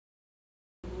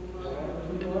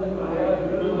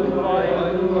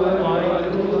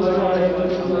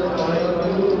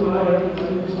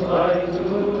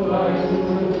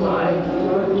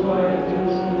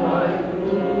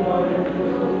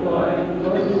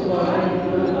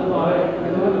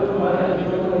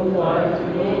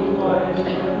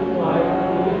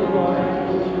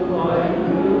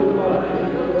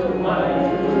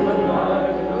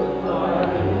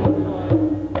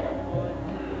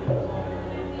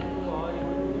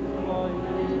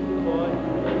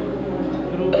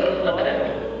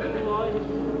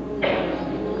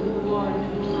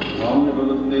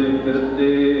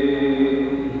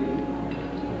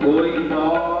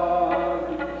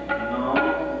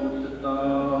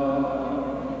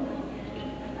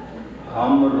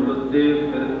हम रुलते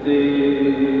फिरते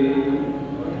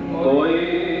कोई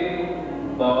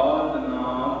बात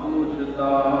ना पूछता।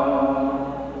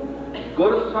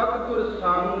 गुर सतगुर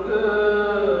संग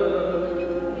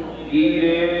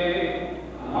कीरे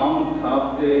हम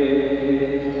थापे,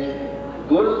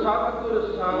 गुर सतगुर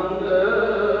संग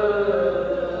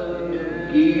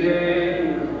कीरे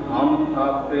हम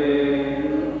थापे।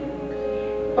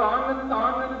 तन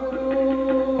तन गुरु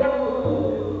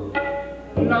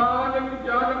नानक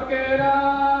जन केरा,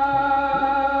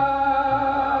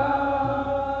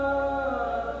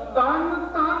 तन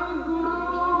तन गुरु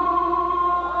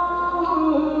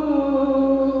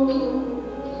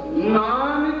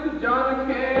नानक जन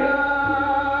केरा।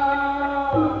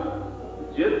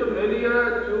 जित मिलिया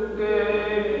चुके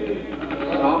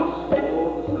सब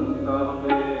सोच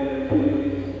संतापे।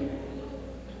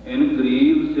 इन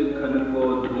गरीब सिखन को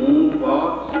दूं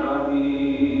पातशाही,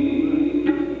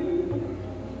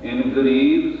 इन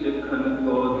गरीब सिखन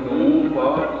को दूं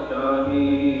पातशाही।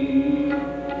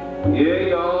 ये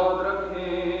याद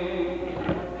रखें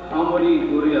हमारी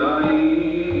गुरियाई,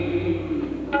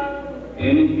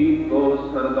 इन्हीं को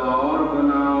सरदार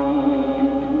बनाऊं।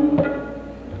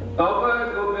 तब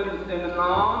गोबिंद सिंह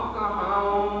नाम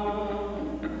कहाऊं,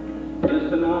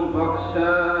 जिसनों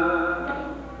बख्शे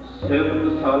सिफत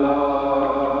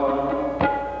सलाह,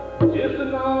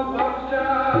 जिसनों बख्शे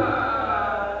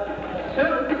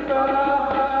सिफत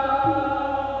सलाह।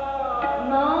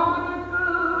 नानक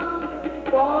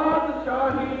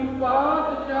पातशाही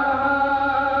पातशाह,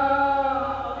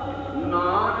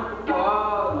 नानक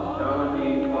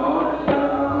पातशाही पातशाह।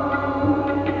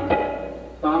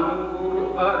 धन गुरु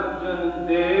अर्जन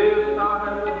देव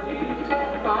साहिब जी,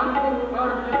 धन गुरु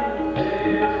अर्जन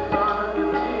देव साहिब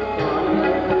जी, धन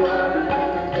गुरु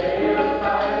अर्जन देव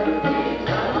साहिब जी,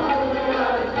 धन गुरु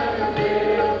अर्जन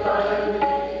देव साहिब जी,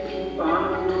 धन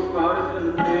गुरु अर्जन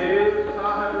देव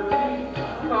साहिब जी,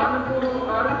 धन गुरु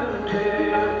अर्जन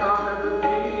देव साहिब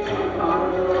जी, धन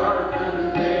गुरु अर्जन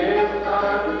देव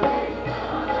साहिब जी, धन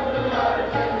गुरु अर्जन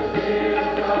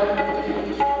देव साहिब जी,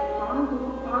 धन गुरु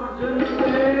अर्जन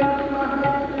देव साहिब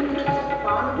जी, धन गुरु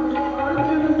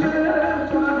अर्जन देव साहिब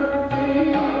जी, धन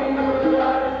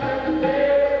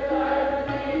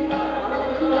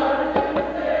गुरु अर्जन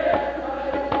देव साहिब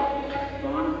जी,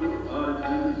 धन गुरु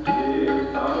अर्जन देव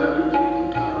साहिब जी,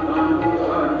 धन गुरु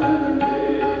अर्जन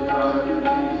देव साहिब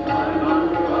जी, धन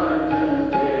गुरु अर्जन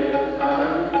देव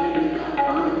साहिब जी,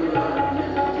 धन गुरु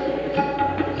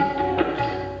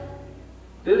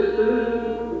तिस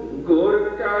गुर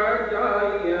का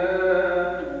जाइए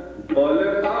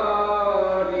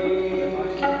बलहारी,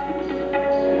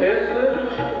 तिस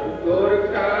गुर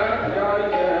का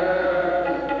जाइए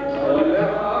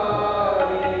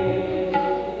बलहारी,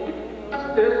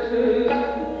 तिस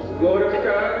गुर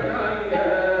का जाइए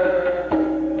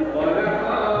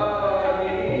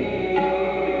बलहारी।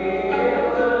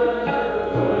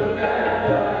 गुर का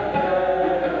जाइए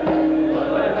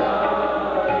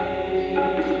बलहारी।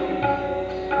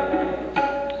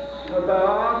 सदा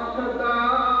सदा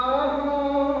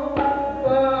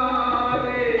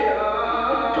पालिया,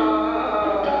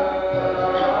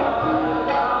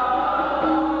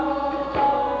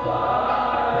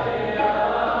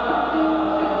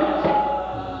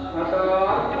 सदा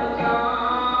सदा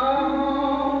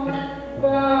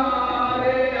पालिया।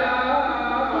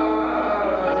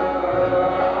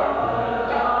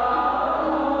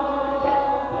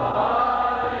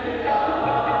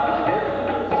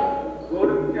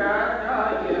 गुर का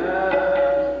जाइए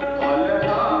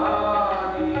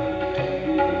बलहारी,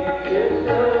 तिस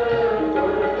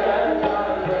गुर का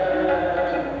जाइए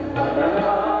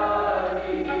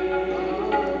बलहारी,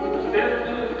 तिस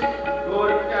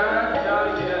गुर का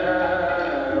जाइए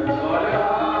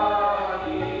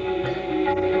बलहारी,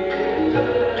 तिस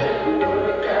गुर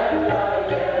का जाइए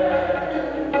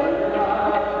बलहारी।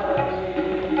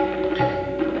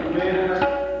 मेरा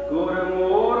गुर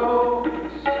मोरो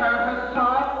सहसा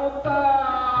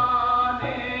उतारिया,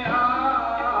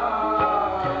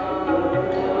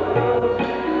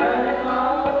 सहसा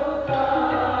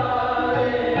उतारिया।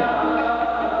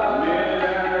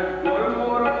 मेरे गुर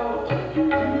मोरो,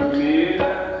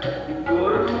 मेरे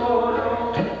गुर मोरो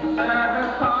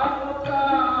सहसा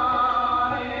उतारिया,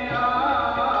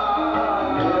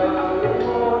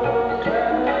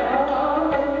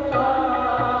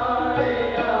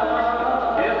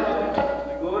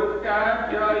 गुर का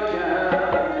जाइए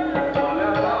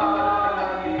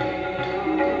बलहारी,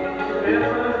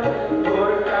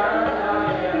 गुर का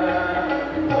जाइए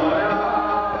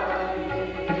बलहारी।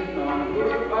 धन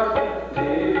गुरु अर्जन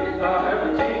देव साहिब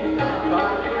जी, धन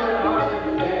गुरु अर्जन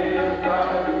देव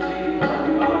साहिब जी, धन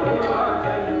गुरु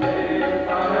अर्जन देव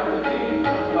साहिब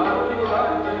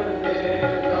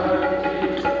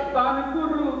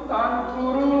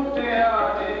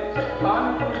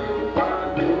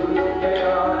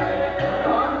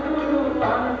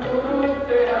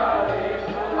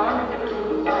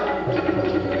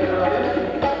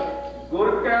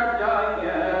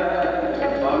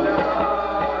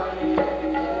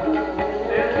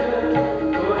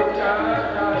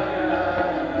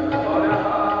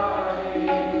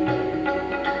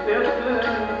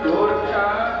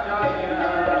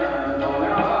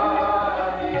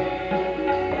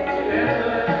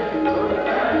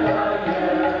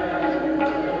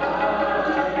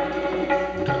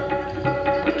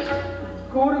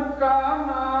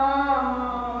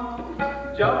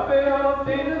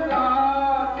ਦਿਨ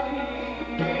ਰਾਤੀ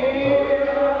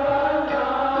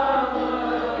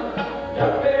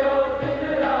ਜਪਿਓ ਦਿਨ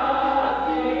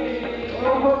ਰਾਤੀ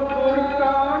ਉਹ ਗੁਰ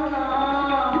ਕਾ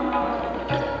ਨਾਮ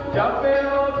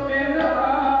ਜਪਿਓ ਦਿਨ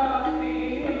ਰਾਤੀ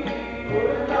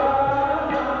ਗੁਰ ਕਾ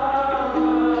ਨਾਮ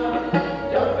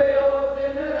ਜਪਿਓ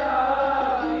ਦਿਨ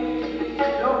ਰਾਤੀ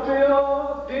ਜਪਿਓ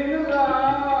ਦਿਨ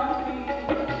ਰਾਤੀ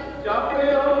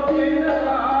ਜਪਿਓ ਦਿਨ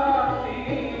ਰਾਤੀ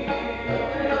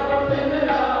ਜਪਿਓ ਦਿਨ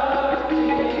ਰਾਤੀ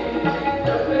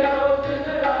ਜਪਿਓ ਦਿਨ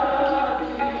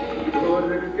ਰਾਤੀ ਗੁਰ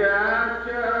ਕੈ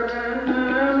ਚਰਨ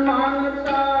ਮਨ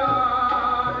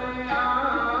ਧਾਰਿਆ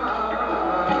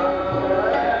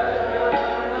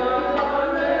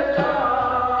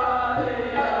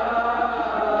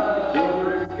ਗੁਰ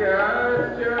ਕੈ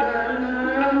ਚਰਨ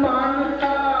ਮਨ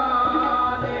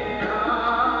ਧਾਰਿਆ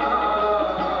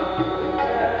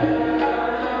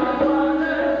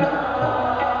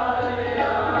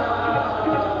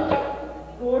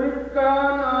ਗੁਰ ਕਾ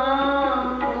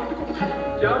ਨਾਮ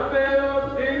ਜਪਿਓ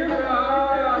ਦਿਨ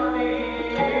ਰਾਤੀ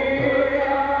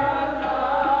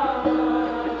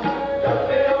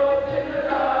ਜਪਿਓ ਦਿਨ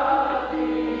ਰਾਤੀ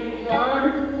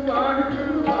ਵਾਹਿਗੁਰੂ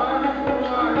ਵਾਹਿਗੁਰੂ ਵਾਹਿਗੁਰੂ ਵਾਹਿਗੁਰੂ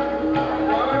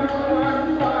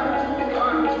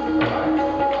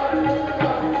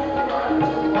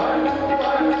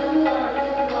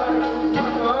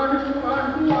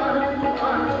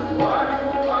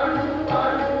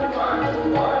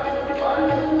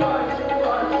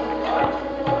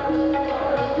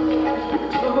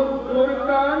ਗੁਰ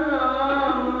ਕਾ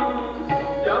ਨਾਮ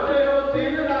ਜਪਿਓ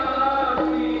ਦਿਨ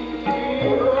ਰਾਤੀ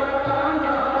ਗੁਰ ਕਾ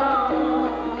ਨਾਮ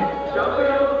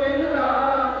ਜਪਿਓ ਦਿਨ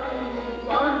ਰਾਤੀ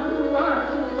ਵਾਹਿਗੁਰੂ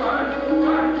ਵਾਹਿਗੁਰੂ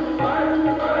ਵਾਹਿਗੁਰੂ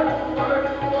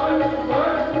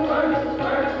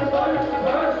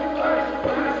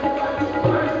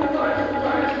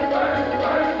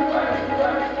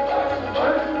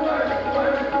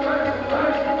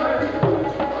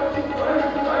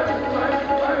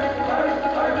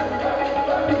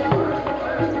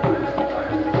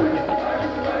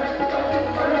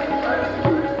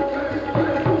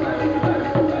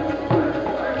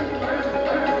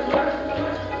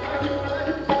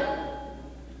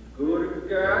ਗੁਰ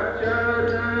ਕੈ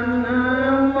ਚਰਨ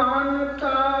ਮਨ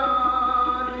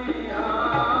ਧਾਰਿਆ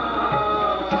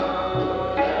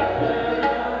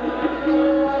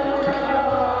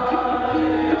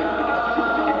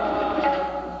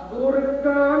ਗੁਰ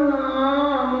ਕਾ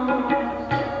ਨਾਮ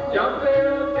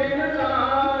ਜਪਿਓ ਦਿਨ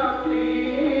ਰਾਤੀ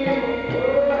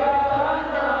ਗੁਰ ਕਾ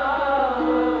ਨਾਮ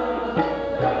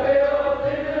ਜਪਿਓ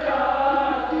ਦਿਨ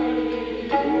ਰਾਤੀ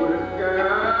ਗੁਰ ਕੈ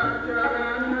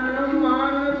ਚਰਨ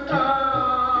ਮਨ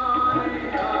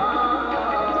ਧਾਰਿਆ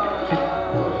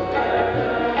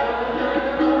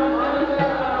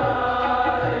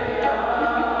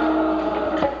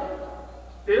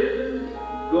ਤਿਸ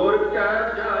ਗੁਰ ਕੈ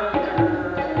ਜਨ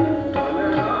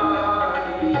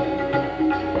ਬਲਿਹਾਰੀ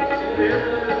ਤਿਸ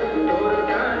ਗੁਰ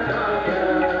ਕੈ ਜਨ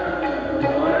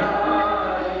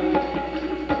ਬਲਿਹਾਰੀ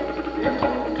ਤਿਸ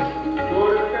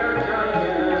ਗੁਰ ਕੈ ਜਨ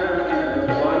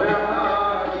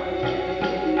ਬਲਿਹਾਰੀ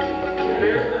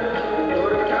ਤਿਸ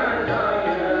ਗੁਰ ਕੈ ਜਨ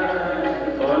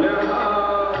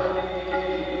ਬਲਿਹਾਰੀ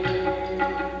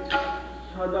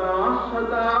ਸਦਾ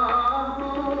ਸਦਾ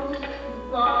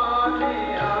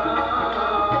ਬਾਲਿਆ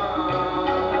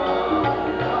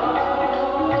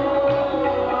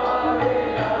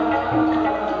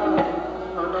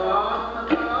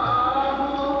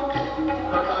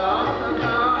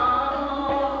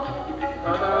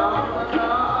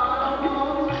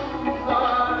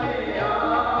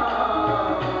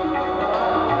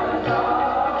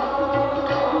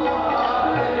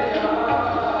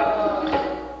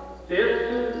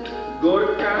ਗੁਰ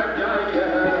ਕੈ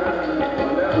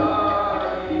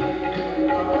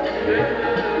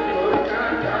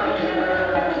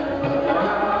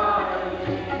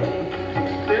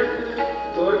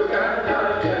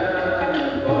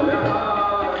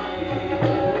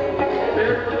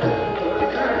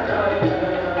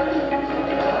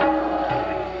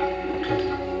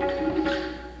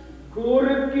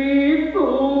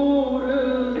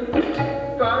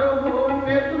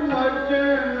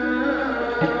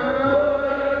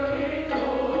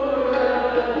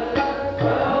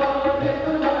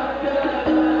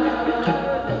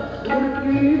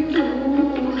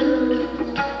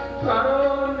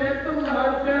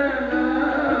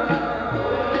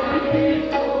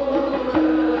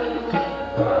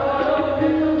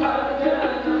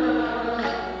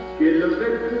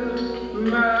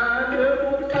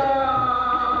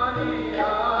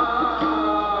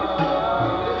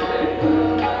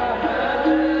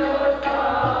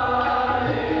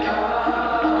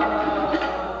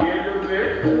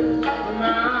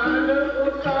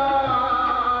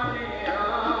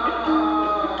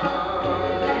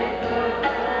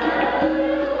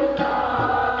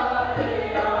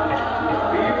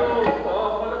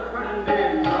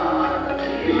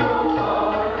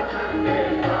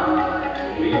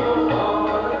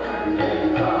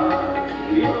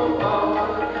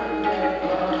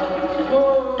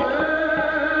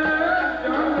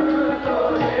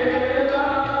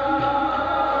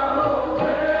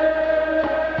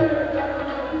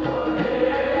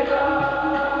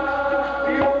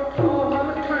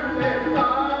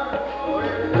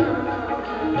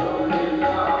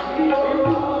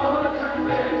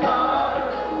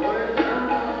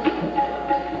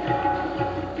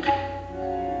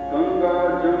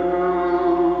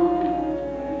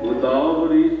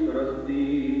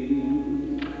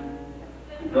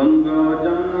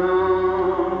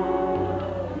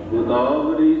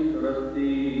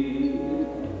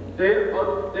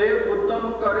ते उत्तम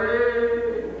करे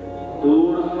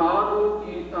दूर साधु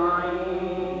की साई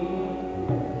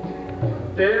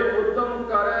ते उत्तम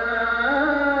करे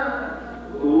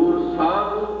दूर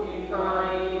साधु की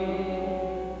साई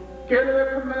के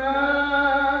लिख मैं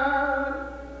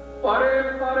परे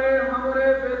परे हमरे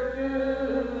बिच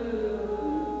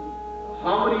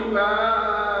हमरी मैं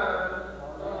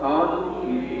साधु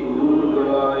की दूर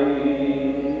गवाई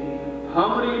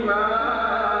हमरी मैं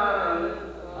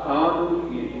साधु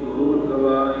की दूर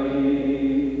गवाई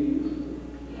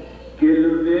किल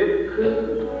वेख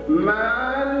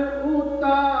मैल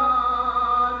उतारिया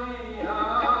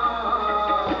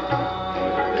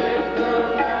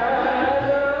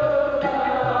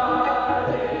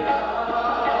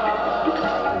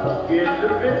किल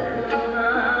वेख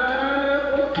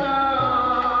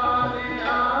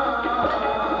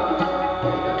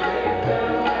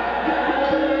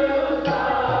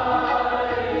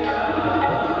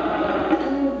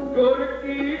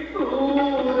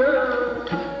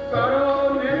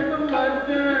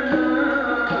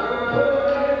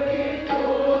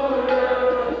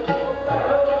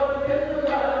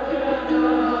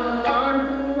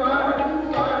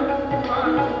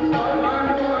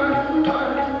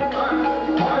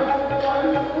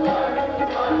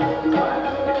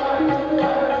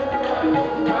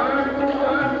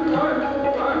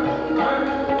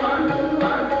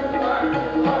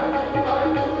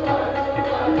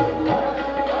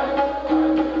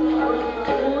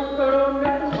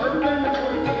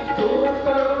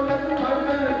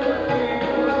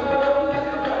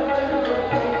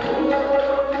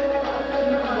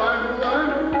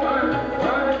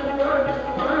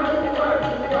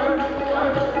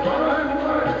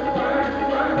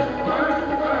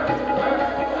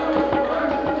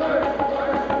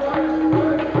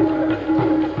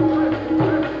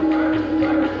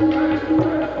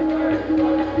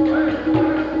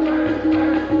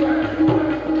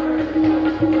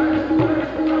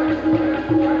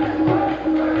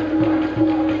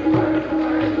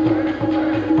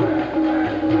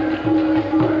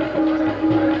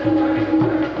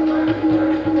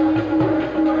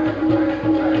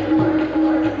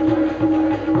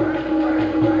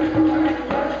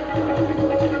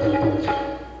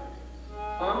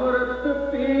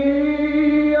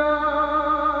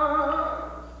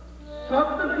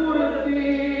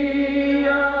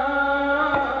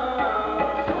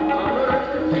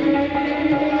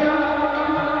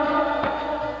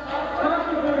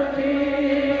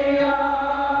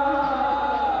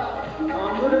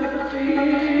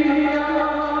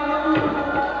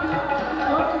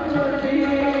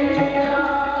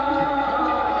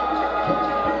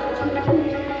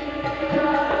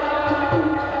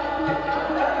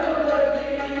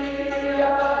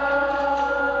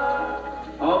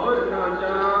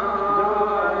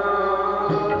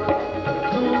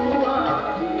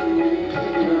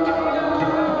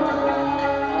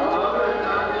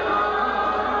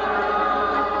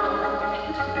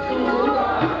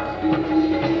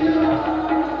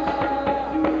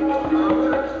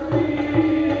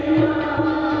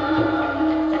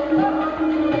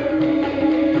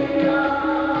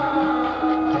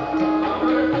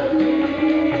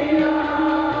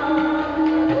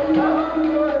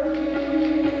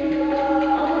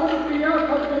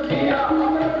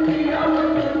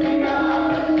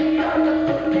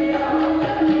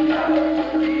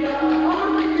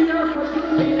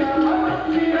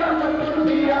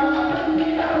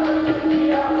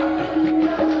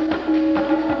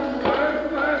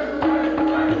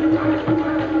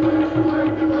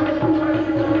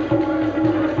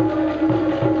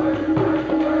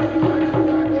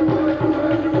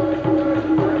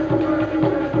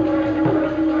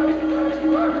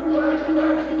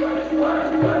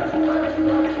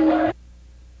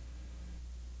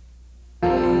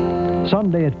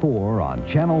Sunday at 4 on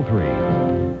Channel 3.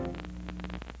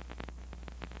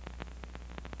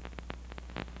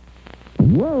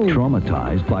 Whoa.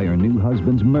 Traumatized by her new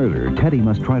husband's murder, Teddy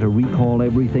must try to recall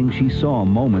everything she saw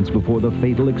moments before the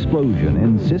fatal explosion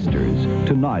in Sisters,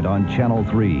 tonight on Channel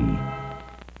 3.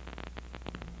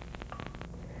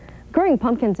 Growing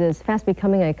pumpkins is fast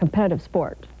becoming a competitive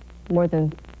sport. More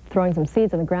than throwing some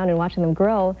seeds on the ground and watching them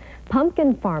grow,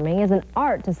 pumpkin farming is an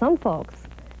art to some folks.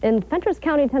 In Fentress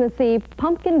County, Tennessee,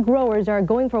 pumpkin growers are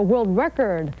going for a world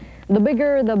record. The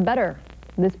bigger, the better.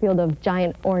 This field of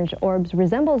giant orange orbs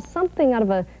resembles something out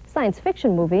of a science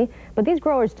fiction movie, but these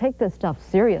growers take this stuff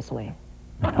seriously.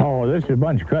 Oh, this is a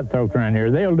bunch of cutthroats around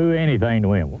here. They'll do anything to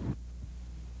win.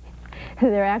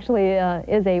 There actually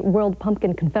is a World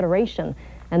Pumpkin Confederation,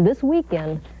 and this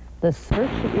weekend, the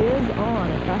search is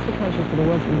on across the country for the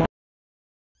world's